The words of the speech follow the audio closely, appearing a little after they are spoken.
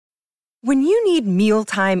When you need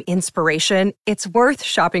mealtime inspiration, it's worth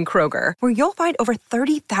shopping Kroger, where you'll find over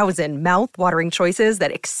 30,000 mouth-watering choices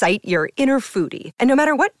that excite your inner foodie. And no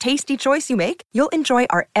matter what tasty choice you make, you'll enjoy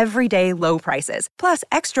our everyday low prices, plus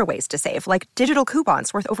extra ways to save, like digital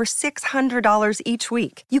coupons worth over $600 each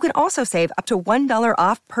week. You can also save up to $1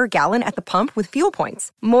 off per gallon at the pump with fuel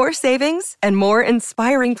points. More savings and more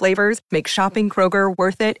inspiring flavors make shopping Kroger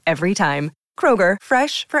worth it every time. Kroger,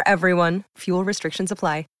 fresh for everyone. Fuel restrictions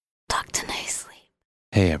apply. Talk to nicely.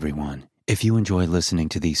 Hey everyone, if you enjoy listening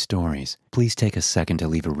to these stories, please take a second to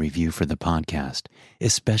leave a review for the podcast,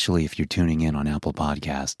 especially if you're tuning in on Apple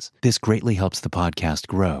Podcasts. This greatly helps the podcast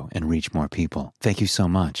grow and reach more people. Thank you so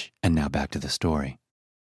much. And now back to the story.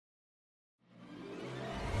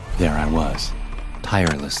 There I was,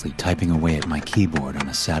 tirelessly typing away at my keyboard on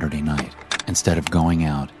a Saturday night, instead of going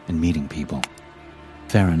out and meeting people.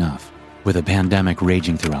 Fair enough. With a pandemic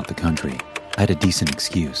raging throughout the country, I had a decent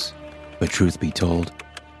excuse. But truth be told,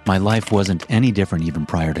 my life wasn't any different even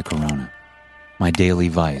prior to Corona. My daily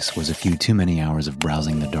vice was a few too many hours of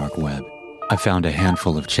browsing the dark web. I found a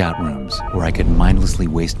handful of chat rooms where I could mindlessly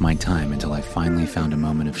waste my time until I finally found a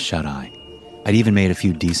moment of shut-eye. I'd even made a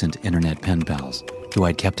few decent internet pen pals who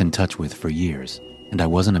I'd kept in touch with for years, and I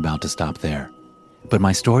wasn't about to stop there. But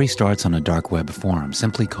my story starts on a dark web forum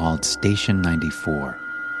simply called Station 94.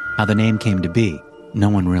 How the name came to be, no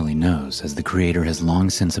one really knows, as the creator has long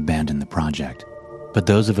since abandoned the project. But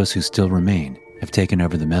those of us who still remain have taken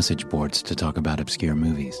over the message boards to talk about obscure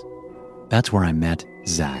movies. That's where I met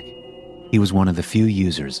Zach. He was one of the few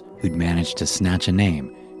users who'd managed to snatch a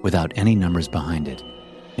name without any numbers behind it,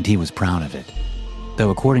 and he was proud of it.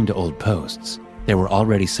 Though according to old posts, there were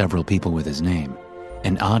already several people with his name.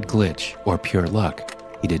 An odd glitch or pure luck,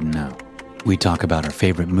 he didn't know. We talk about our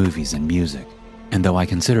favorite movies and music. And though I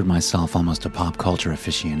considered myself almost a pop culture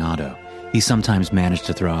aficionado, he sometimes managed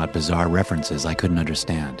to throw out bizarre references I couldn't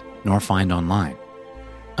understand, nor find online.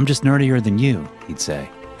 "I'm just nerdier than you," he'd say.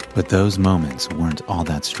 But those moments weren't all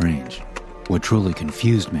that strange. What truly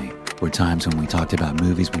confused me were times when we talked about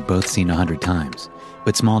movies we'd both seen 100 times,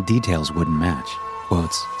 but small details wouldn't match.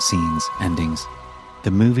 Quotes, scenes, endings.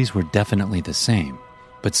 The movies were definitely the same,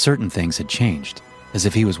 but certain things had changed, as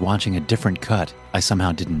if he was watching a different cut I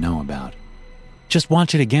somehow didn't know about. "Just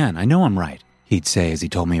watch it again, I know I'm right," he'd say as he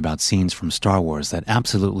told me about scenes from Star Wars that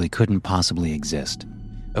absolutely couldn't possibly exist.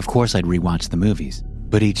 Of course I'd rewatch the movies,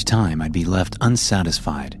 but each time I'd be left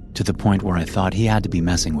unsatisfied to the point where I thought he had to be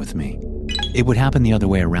messing with me. It would happen the other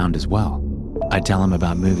way around as well. I'd tell him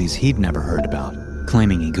about movies he'd never heard about,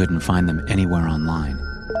 claiming he couldn't find them anywhere online.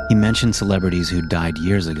 He mentioned celebrities who died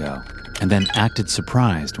years ago, and then acted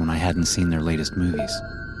surprised when I hadn't seen their latest movies.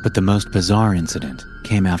 But the most bizarre incident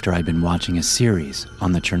came after I'd been watching a series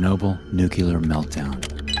on the Chernobyl nuclear meltdown.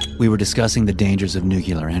 We were discussing the dangers of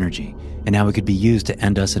nuclear energy and how it could be used to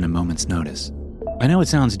end us in a moment's notice. "I know it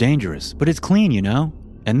sounds dangerous, but it's clean, you know?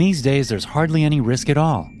 And these days there's hardly any risk at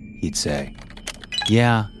all," he'd say.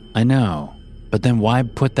 "Yeah, I know. But then why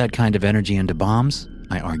put that kind of energy into bombs?"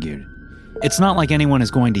 I argued. "It's not like anyone is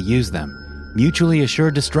going to use them. Mutually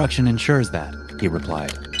assured destruction ensures that," he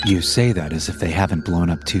replied. "You say that as if they haven't blown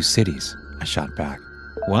up 2 cities, I shot back.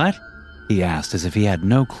 "What?" he asked as if he had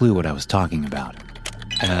no clue what I was talking about.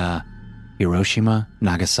 Hiroshima,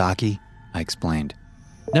 Nagasaki, I explained.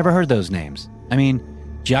 "Never heard those names. I mean,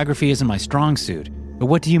 geography isn't my strong suit, but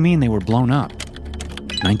what do you mean they were blown up?"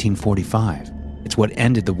 1945. It's what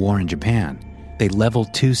ended the war in Japan. They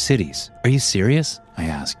leveled 2 cities. "Are you serious?" I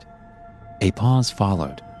asked. A pause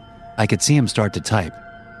followed. I could see him start to type,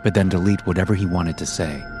 but then delete whatever he wanted to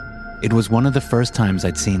say. It was one of the first times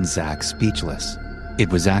I'd seen Zach speechless. It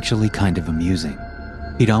was actually kind of amusing.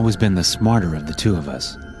 He'd always been the smarter of the two of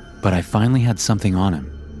us, but I finally had something on him,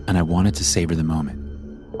 and I wanted to savor the moment.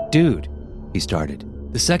 "Dude," he started,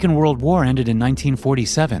 "the Second World War ended in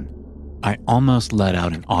 1947. I almost let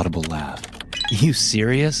out an audible laugh. "You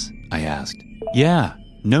serious?" I asked. "Yeah,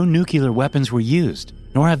 no nuclear weapons were used,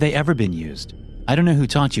 nor have they ever been used. I don't know who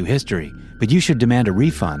taught you history, but you should demand a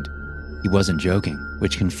refund." He wasn't joking,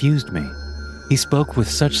 which confused me. He spoke with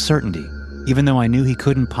such certainty, even though I knew he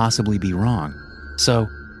couldn't possibly be wrong. So,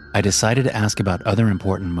 I decided to ask about other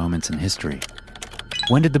important moments in history.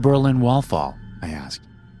 "When did the Berlin Wall fall?" I asked.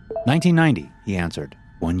 1990, he answered,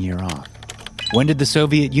 1 year off. "When did the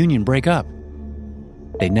Soviet Union break up?"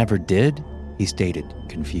 "They never did," he stated,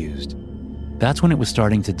 confused. That's when it was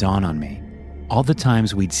starting to dawn on me. All the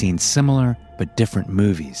times we'd seen similar but different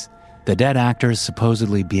movies, the dead actors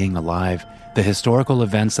supposedly being alive, the historical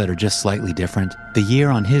events that are just slightly different, the year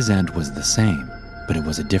on his end was the same, but it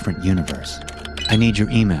was a different universe. "I need your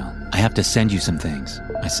email. I have to send you some things,"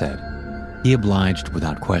 I said. He obliged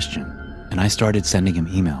without question. and I started sending him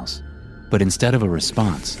emails. But instead of a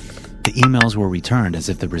response, the emails were returned as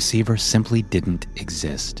if the receiver simply didn't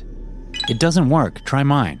exist. "It doesn't work, try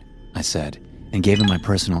mine," I said, and gave him my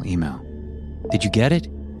personal email. "Did you get it?"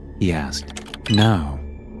 he asked. "No."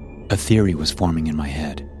 A theory was forming in my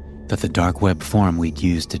head that the dark web forum we'd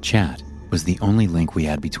used to chat was the only link we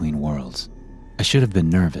had between worlds. I should have been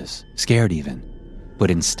nervous, scared even, but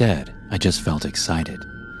instead, I just felt excited.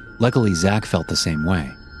 Luckily, Zach felt the same way,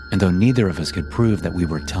 and though neither of us could prove that we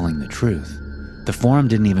were telling the truth, the forum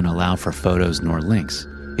didn't even allow for photos nor links.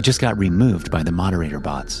 It just got removed by the moderator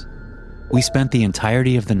bots. We spent the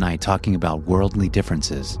entirety of the night talking about worldly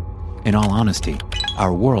differences. In all honesty,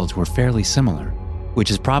 our worlds were fairly similar, which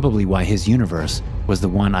is probably why his universe was the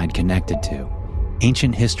one I'd connected to.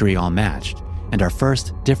 Ancient history all matched, and our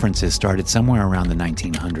first differences started somewhere around the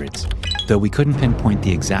 1900s, though we couldn't pinpoint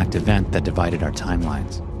the exact event that divided our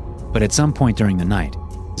timelines. But at some point during the night,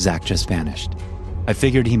 Zach just vanished. I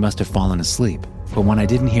figured he must have fallen asleep, but when I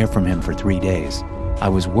didn't hear from him for 3 days, I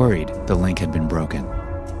was worried the link had been broken.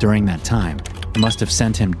 During that time, I must have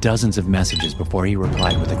sent him dozens of messages before he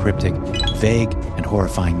replied with a cryptic, vague, and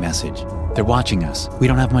horrifying message. "They're watching us. We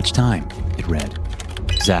don't have much time," it read.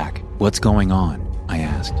 "Zach, what's going on?" I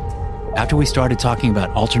asked. After we started talking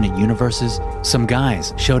about alternate universes, some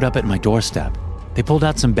guys showed up at my doorstep. They pulled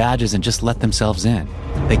out some badges and just let themselves in.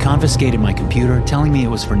 They confiscated my computer, telling me it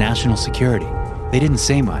was for national security. They didn't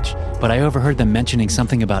say much, but I overheard them mentioning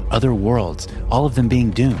something about other worlds, all of them being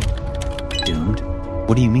doomed. Doomed?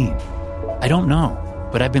 What do you mean? I don't know,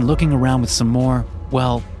 but I've been looking around with some more,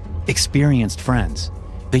 experienced friends.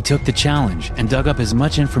 They took the challenge and dug up as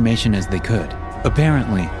much information as they could.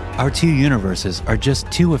 Apparently, our 2 universes are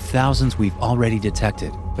just 2 of thousands we've already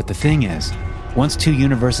detected. But the thing is, once 2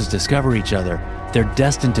 universes discover each other, they're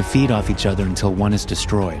destined to feed off each other until one is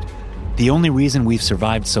destroyed. The only reason we've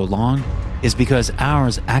survived so long is because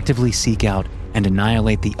ours actively seek out and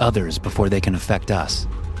annihilate the others before they can affect us.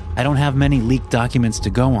 I don't have many leaked documents to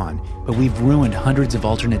go on, but we've ruined hundreds of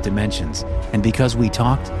alternate dimensions, and because we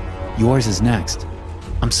talked, yours is next.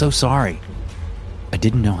 I'm so sorry. I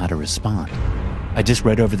didn't know how to respond. I just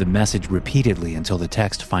read over the message repeatedly until the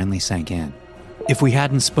text finally sank in. If we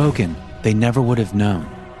hadn't spoken, they never would have known.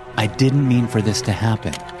 I didn't mean for this to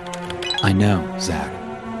happen. I know, Zach,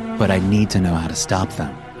 but I need to know how to stop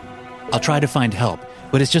them. I'll try to find help,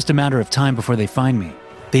 but it's just a matter of time before they find me.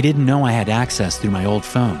 They didn't know I had access through my old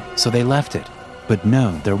phone, so they left it. But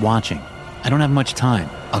no, they're watching. I don't have much time.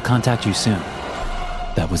 I'll contact you soon.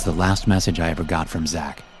 That was the last message I ever got from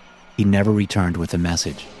Zach. He never returned with a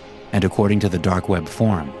message. And according to the dark web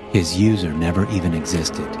forum, his user never even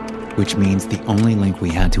existed, which means the only link we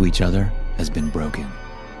had to each other has been broken.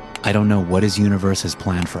 I don't know what his universe has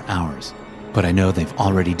planned for ours, but I know they've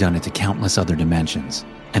already done it to countless other dimensions,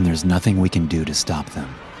 and there's nothing we can do to stop them.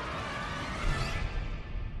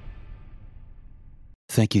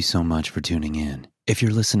 Thank you so much for tuning in. If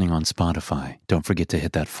you're listening on Spotify, don't forget to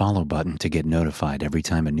hit that follow button to get notified every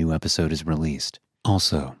time a new episode is released.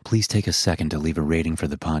 Also, please take a second to leave a rating for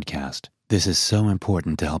the podcast. This is so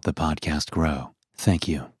important to help the podcast grow. Thank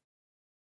you.